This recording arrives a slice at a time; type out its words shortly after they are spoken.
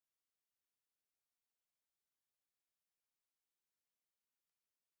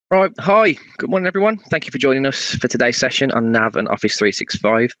Right, hi, good morning everyone. Thank you for joining us for today's session on NAV and Office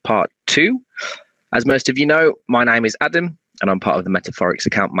 365 Part 2. As most of you know, my name is Adam and I'm part of the Metaphorix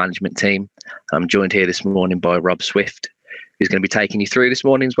account management team. I'm joined here this morning by Rob Swift, who's going to be taking you through this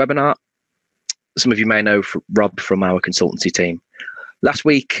morning's webinar. Some of you may know Rob from our consultancy team. Last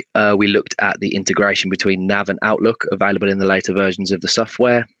week, we looked at the integration between NAV and Outlook available in the later versions of the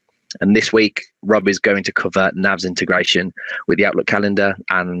software. And this week, Rob is going to cover NAV's integration with the Outlook calendar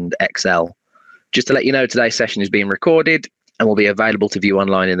and Excel. Just to let you know, today's session is being recorded and will be available to view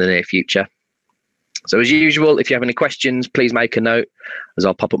online in the near future. So as usual, if you have any questions, please make a note as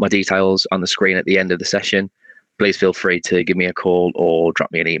I'll pop up my details on the screen at the end of the session. Please feel free to give me a call or drop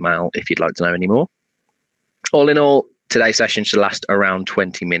me an email if you'd like to know any more. All in all, today's session should last around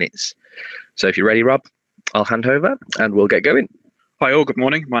 20 minutes. So if you're ready, Rob, I'll hand over and we'll get going. Hi all, good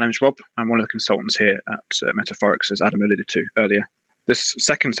morning. My name is Rob. I'm one of the consultants here at Metaphorix, as Adam alluded to earlier. This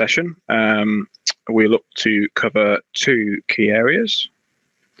second session, we look to cover two key areas.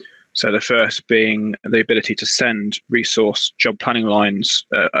 So the first being the ability to send resource job planning lines,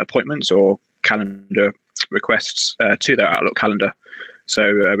 appointments or calendar requests to their Outlook calendar. So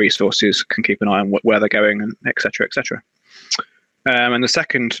resources can keep an eye on where they're going, and et cetera, et cetera. And the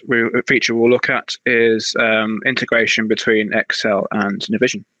second feature we'll look at is integration between Excel and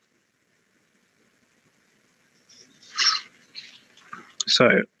Navision.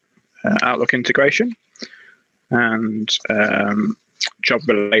 So Outlook integration and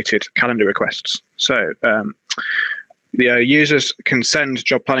job-related calendar requests. So the users can send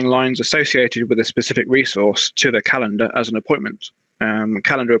job planning lines associated with a specific resource to the calendar as an appointment.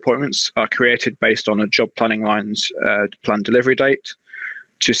 Calendar appointments are created based on a job planning line's planned delivery date.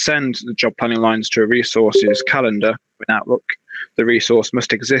 To send the job planning lines to a resource's calendar in Outlook, the resource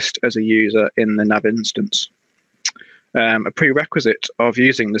must exist as a user in the NAV instance. A prerequisite of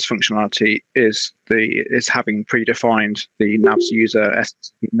using this functionality is having predefined the NAV's user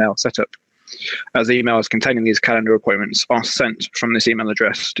email setup, as emails containing these calendar appointments are sent from this email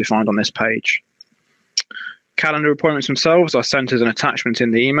address defined on this page. Calendar appointments themselves are sent as an attachment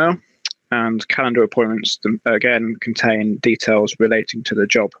in the email, and calendar appointments again contain details relating to the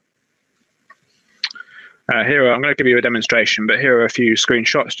job. Here I'm going to give you a demonstration, but here are a few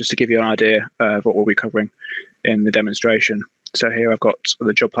screenshots just to give you an idea of what we'll be covering in the demonstration. So here I've got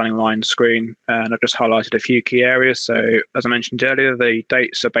the job planning line screen, and I've just highlighted a few key areas. So as I mentioned earlier, the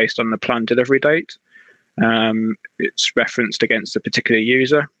dates are based on the planned delivery date. It's referenced against a particular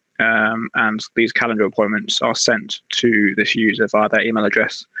user. And these calendar appointments are sent to this user via their email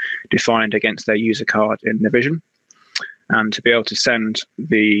address defined against their user card in Navision. And to be able to send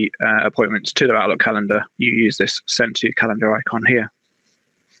the appointments to their Outlook calendar, you use this send to calendar icon here.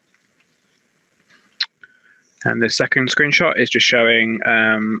 And the second screenshot is just showing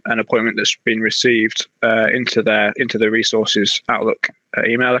an appointment that's been received into the resources Outlook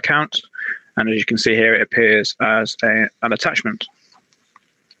email account. And as you can see here, it appears as an attachment.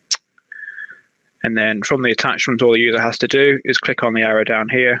 And then from the attachment, all the user has to do is click on the arrow down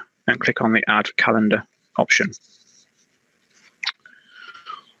here and click on the Add Calendar option.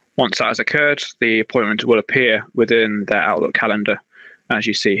 Once that has occurred, the appointment will appear within their Outlook calendar, as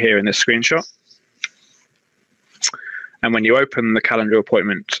you see here in this screenshot. And when you open the calendar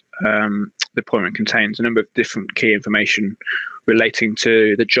appointment, the appointment contains a number of different key information relating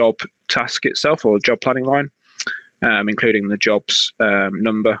to the job task itself or job planning line, including the job's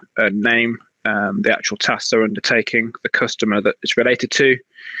number and name, the actual tasks they're undertaking, the customer that it's related to,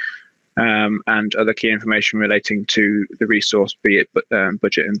 and other key information relating to the resource, be it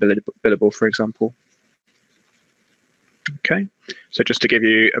budget and billable, for example. Okay, so just to give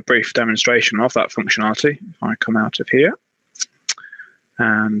you a brief demonstration of that functionality, if I come out of here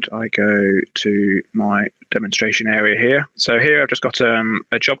and I go to my demonstration area here. So here I've just got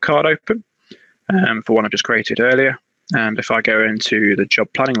a job card open for one I just created earlier. And if I go into the job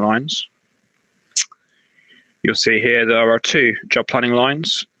planning lines, you'll see here there are two job planning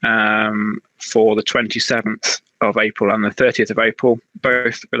lines for the 27th of April and the 30th of April,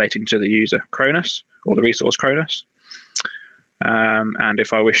 both relating to the user Cronus or the resource Cronus. And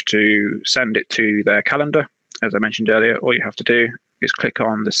if I wish to send it to their calendar, as I mentioned earlier, all you have to do is click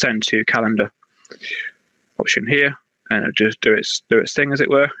on the Send to Calendar option here, and it'll just do its thing, as it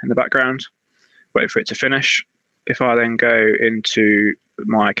were, in the background. Wait for it to finish. If I then go into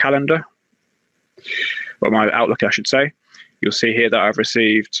my calendar, or my Outlook, I should say, you'll see here that I've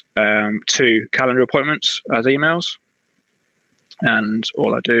received two calendar appointments as emails. And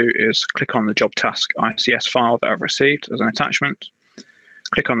all I do is click on the job task ICS file that I've received as an attachment,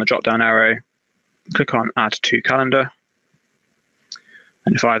 click on the drop down arrow, click on Add to Calendar,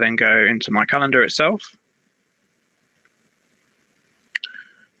 And if I then go into my calendar itself,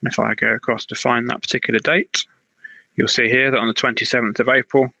 and if I go across to find that particular date, you'll see here that on the 27th of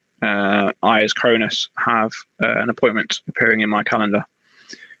April, I as Cronus have an appointment appearing in my calendar.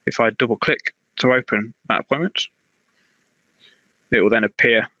 If I double click to open that appointment, it will then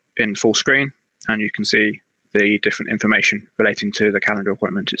appear in full screen, and you can see the different information relating to the calendar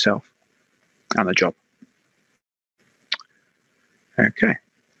appointment itself and the job. Okay,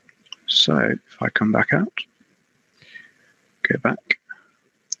 so if I come back out, go back.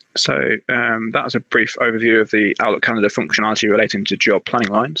 So that was a brief overview of the Outlook calendar functionality relating to job planning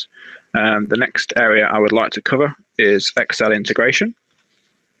lines. The next area I would like to cover is Excel integration.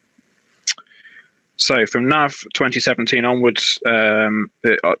 So from NAV 2017 onwards,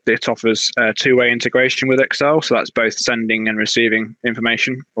 it offers two-way integration with Excel. So that's both sending and receiving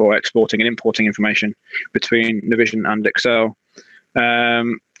information, or exporting and importing information between Navision and Excel.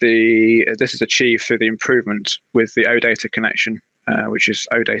 This is achieved through the improvement with the OData connection, which is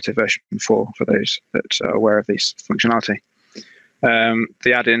OData version 4 for those that are aware of this functionality.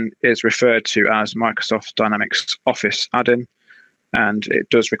 The add-in is referred to as Microsoft Dynamics Office add-in, and it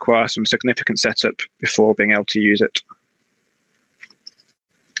does require some significant setup before being able to use it.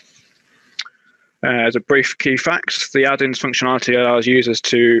 As a brief key fact, the add-ins functionality allows users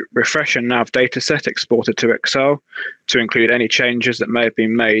to refresh a NAV dataset exported to Excel to include any changes that may have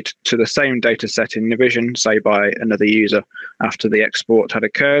been made to the same dataset in Navision, say by another user, after the export had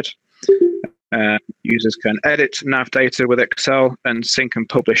occurred. Users can edit NAV data with Excel and sync and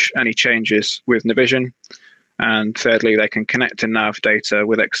publish any changes with Navision. And thirdly, they can connect to NAV data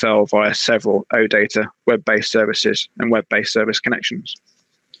with Excel via several OData web-based services and web-based service connections.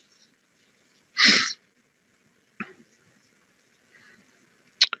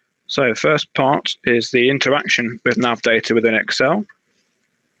 So the first part is the interaction with NAV data within Excel.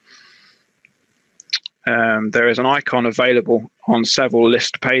 There is an icon available on several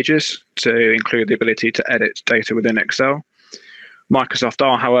list pages to include the ability to edit data within Excel. Microsoft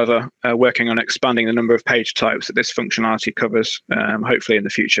are, however, working on expanding the number of page types that this functionality covers. Hopefully in the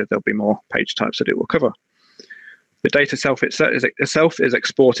future, there'll be more page types that it will cover. The data itself is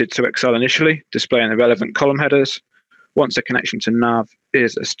exported to Excel initially, displaying the relevant column headers. Once a connection to NAV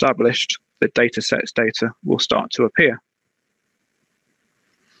is established, the dataset's data will start to appear.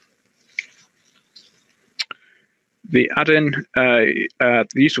 The add-in, the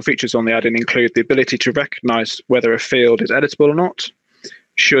useful features on the add-in include the ability to recognize whether a field is editable or not.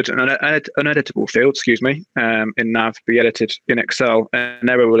 Should an uneditable field, in NAV be edited in Excel, an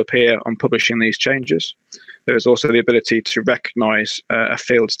error will appear on publishing these changes. There is also the ability to recognize a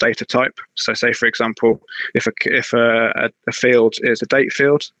field's data type. So say, for example, if a field is a date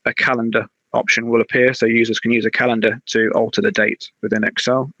field, a calendar option will appear. So users can use a calendar to alter the date within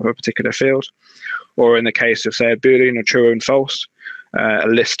Excel of a particular field. Or in the case of, say, a Boolean or true and false, a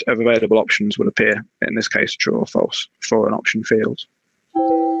list of available options will appear, in this case, true or false, for an option field.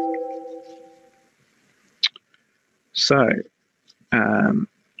 So,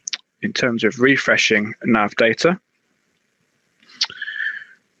 in terms of refreshing NAV data,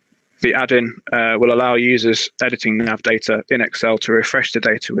 the add-in will allow users editing NAV data in Excel to refresh the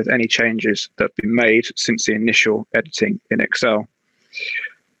data with any changes that have been made since the initial editing in Excel.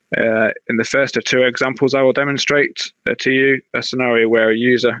 In the first of two examples, I will demonstrate to you a scenario where a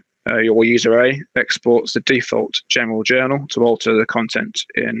user, your user A, exports the default general journal to alter the content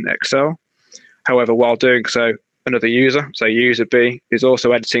in Excel. However, while doing so, another user, say user B, is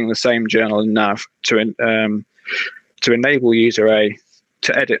also editing the same journal in NAV to enable user A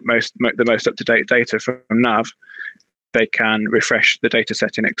to edit the most up-to-date data from NAV. They can refresh the data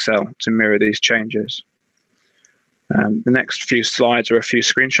set in Excel to mirror these changes. The next few slides are a few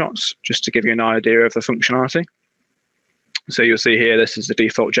screenshots just to give you an idea of the functionality. So you'll see here, this is the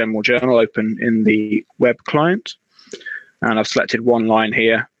default general journal open in the web client. And I've selected one line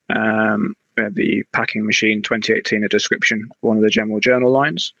here, the packing machine 2018, a description, one of the general journal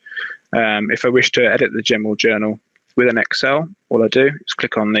lines. If I wish to edit the general journal within Excel, all I do is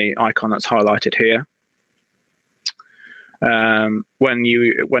click on the icon that's highlighted here.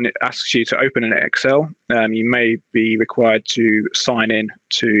 When it asks you to open an Excel, you may be required to sign in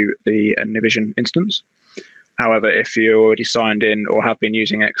to the Navision instance. However, if you're already signed in or have been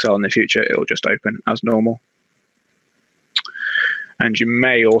using Excel in the future, it will just open as normal. And you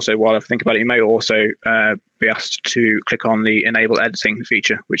may also, while I think about it, you may also be asked to click on the Enable Editing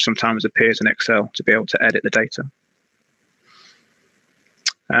feature, which sometimes appears in Excel to be able to edit the data.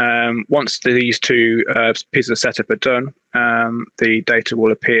 Once these two pieces of setup are done, the data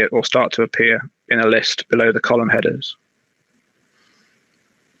will appear or start to appear in a list below the column headers.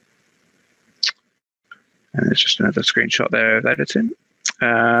 And there's just another screenshot there of editing.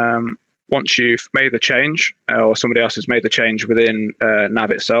 Once you've made the change, or somebody else has made the change within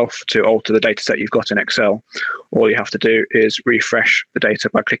NAV itself to alter the data set you've got in Excel, all you have to do is refresh the data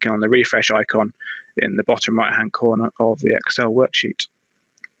by clicking on the refresh icon in the bottom right-hand corner of the Excel worksheet.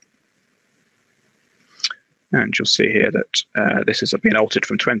 And you'll see here that this has been altered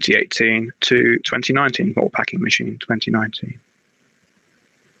from 2018 to 2019, or Packing Machine 2019.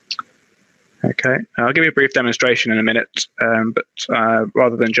 Okay, I'll give you a brief demonstration in a minute, but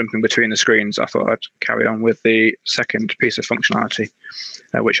rather than jumping between the screens, I thought I'd carry on with the second piece of functionality,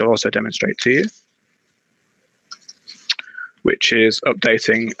 which I'll also demonstrate to you, which is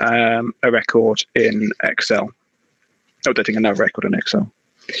updating a record in Excel, updating a NAV record in Excel.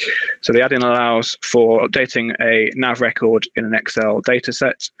 So the add-in allows for updating a NAV record in an Excel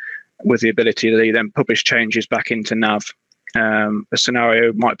dataset with the ability to then publish changes back into NAV. A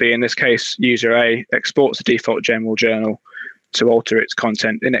scenario might be, in this case, user A exports the default general journal to alter its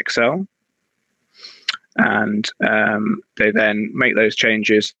content in Excel, and they then make those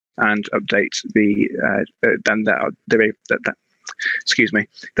changes and update then that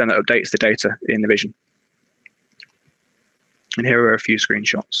updates the data in Navision. And here are a few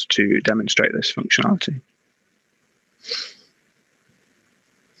screenshots to demonstrate this functionality.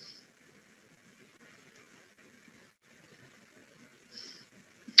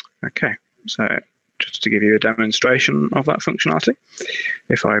 Okay, so just to give you a demonstration of that functionality,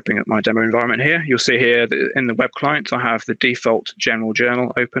 if I bring up my demo environment here, you'll see here that in the web client, I have the default general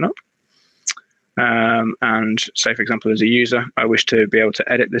journal open up. And say, for example, as a user, I wish to be able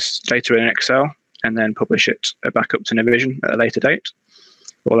to edit this data in Excel and then publish it back up to Navision at a later date.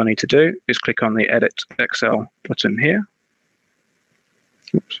 All I need to do is click on the Edit Excel button here.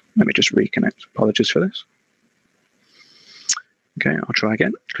 Oops, let me just reconnect. Apologies for this. Okay, I'll try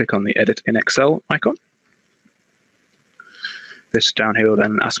again. Click on the Edit in Excel icon. This down here will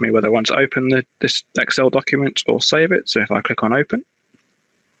then ask me whether I want to open this Excel document or save it. So if I click on Open,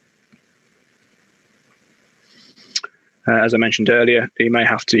 as I mentioned earlier, you may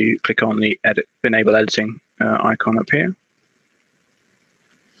have to click on the Enable Editing icon up here.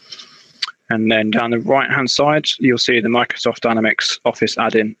 And then down the right-hand side, you'll see the Microsoft Dynamics Office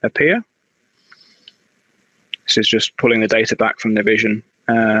add-in appear. This is just pulling the data back from Navision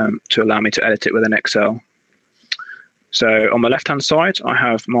to allow me to edit it within Excel. So on the left-hand side, I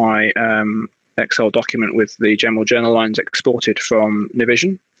have my Excel document with the general journal lines exported from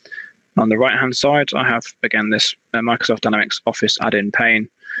Navision. On the right-hand side, I have, again, this Microsoft Dynamics Office add-in pane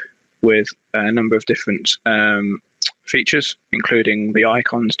with a number of different features, including the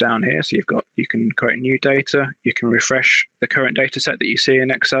icons down here. So you can create new data, you can refresh the current data set that you see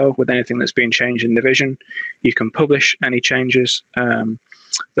in Excel with anything that's been changed in Navision. You can publish any changes that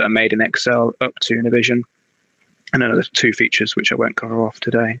are made in Excel up to Navision. And another two features which I won't cover off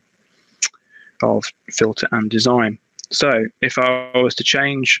today of filter and design. So if I was to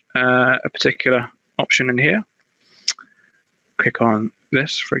change a particular option in here, click on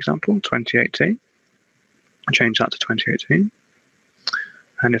this, for example, 2018, change that to 2018.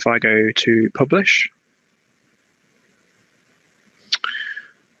 And if I go to publish,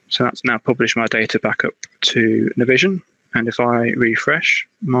 so that's now published my data back up to Navision. And if I refresh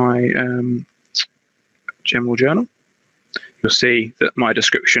my general journal, you'll see that my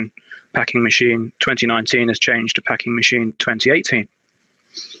description, Packing Machine 2019, has changed to Packing Machine 2018.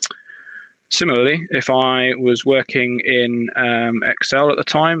 Similarly, if I was working in Excel at the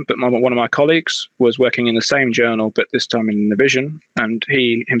time, but one of my colleagues was working in the same journal, but this time in Navision, and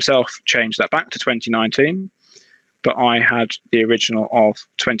he himself changed that back to 2019, but I had the original of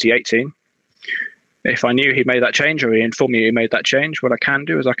 2018. If I knew he made that change, or he informed me he made that change, what I can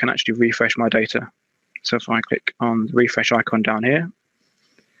do is I can actually refresh my data. So if I click on the refresh icon down here,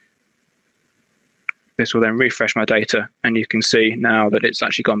 this will then refresh my data, and you can see now that it's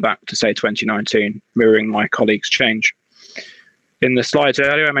actually gone back to, say, 2019, mirroring my colleague's change. In the slides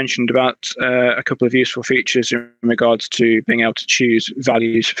earlier, I mentioned about a couple of useful features in regards to being able to choose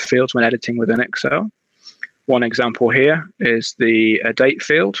values for fields when editing within Excel. One example here is the date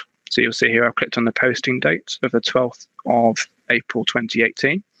field. So you'll see here I've clicked on the posting date of the 12th of April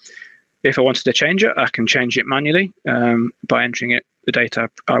 2018. If I wanted to change it, I can change it manually by entering the data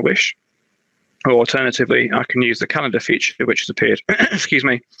I wish. Or alternatively, I can use the calendar feature, which has appeared excuse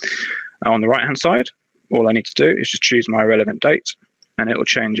me, on the right-hand side. All I need to do is just choose my relevant date, and it will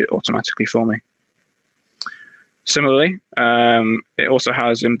change it automatically for me. Similarly, it also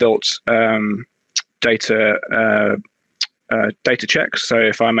has inbuilt data data checks. So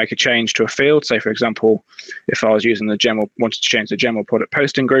if I make a change to a field, say for example, if I was using wanted to change the general product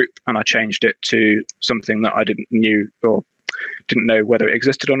posting group, and I changed it to something that I didn't know whether it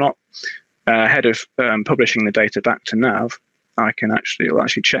existed or not, ahead of publishing the data back to NAV, it'll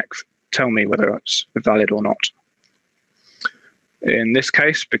actually tell me whether it's valid or not. In this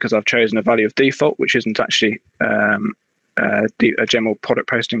case, because I've chosen a value of default, which isn't actually a general product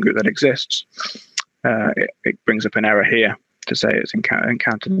posting group that exists, it brings up an error here to say it's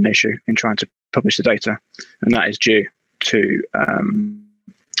encountered an issue in trying to publish the data, and that is due to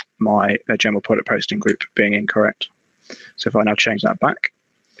my general product posting group being incorrect. So if I now change that back,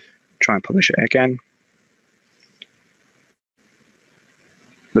 try and publish it again,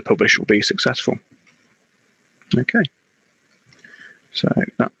 the publish will be successful. Okay, so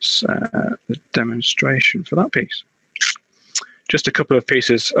that's the demonstration for that piece. Just a couple of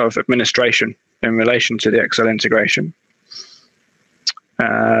pieces of administration in relation to the Excel integration.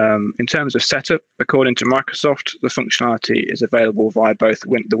 In terms of setup, according to Microsoft, the functionality is available via both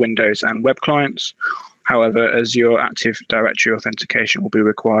the Windows and web clients. However, Azure Active Directory authentication will be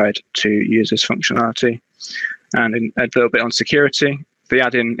required to use this functionality. And a little bit on security, the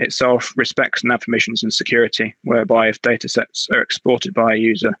add-in itself respects NAV permissions and security, whereby if data sets are exported by a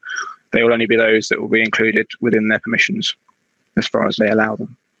user, they will only be those that will be included within their permissions as far as they allow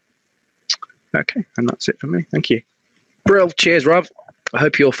them. Okay, and that's it for me. Thank you. Brill. Cheers, Rob. I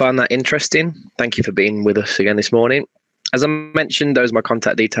hope you all found that interesting. Thank you for being with us again this morning. As I mentioned, those are my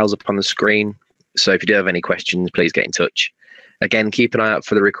contact details up on the screen. So if you do have any questions, please get in touch. Again, keep an eye out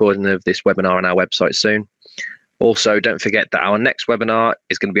for the recording of this webinar on our website soon. Also, don't forget that our next webinar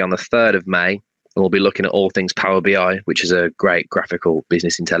is going to be on the 3rd of May, and we'll be looking at all things Power BI, which is a great graphical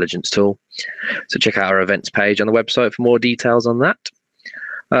business intelligence tool. So check out our events page on the website for more details on that.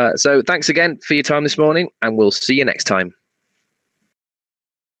 So thanks again for your time this morning, and we'll see you next time.